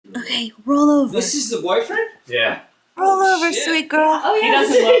Okay, roll over. This is the boyfriend? Yeah. Roll over, sweet girl. Oh, yeah. He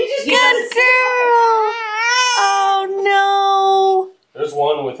doesn't look. Good girl. Oh no. There's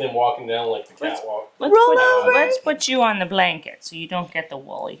one with him walking down like the catwalk. Let's put you on the blanket so you don't get the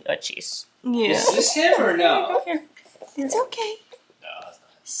woolly itchies. Yeah. Is this him or no? Here. It's okay. No, that's not.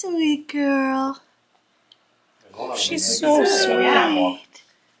 Sweet girl. She's so sweet.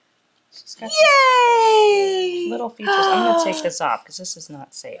 She's got Yay! little features. I'm going to take this off because this is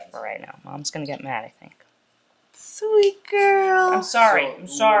not safe for right now. Mom's going to get mad, I think. Sweet girl. I'm sorry. I'm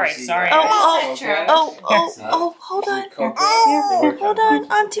sorry. Sorry. Oh, hold on. Hold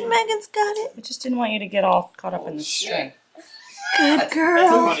on. Auntie Megan's got it. I just didn't want you to get all caught up in the string. Good That's a girl.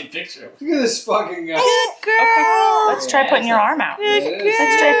 funny picture. Look at this fucking guy. Good girl. Okay. Let's try putting your arm out. Good girl.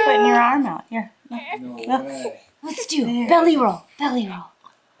 Let's try putting your arm out. Here. No way. Let's do belly roll. Belly roll.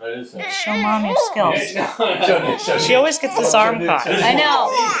 That is it. Show Mom your skills. Show She always gets this arm caught. I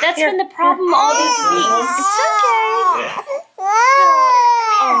know. That's been the problem all these weeks. It's okay.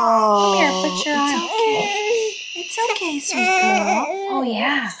 Oh, Here, put your arm. It's okay, sweet girl. Oh,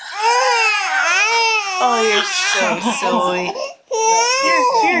 yeah. Oh, you're so sweet.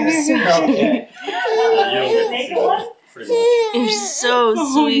 Okay. You're so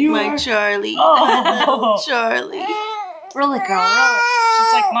sweet, my Charlie. Oh. Charlie. Roll it, girl. Roll it.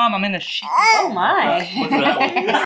 She's like, Mom, I'm in the shit. Oh, my. Look at that one.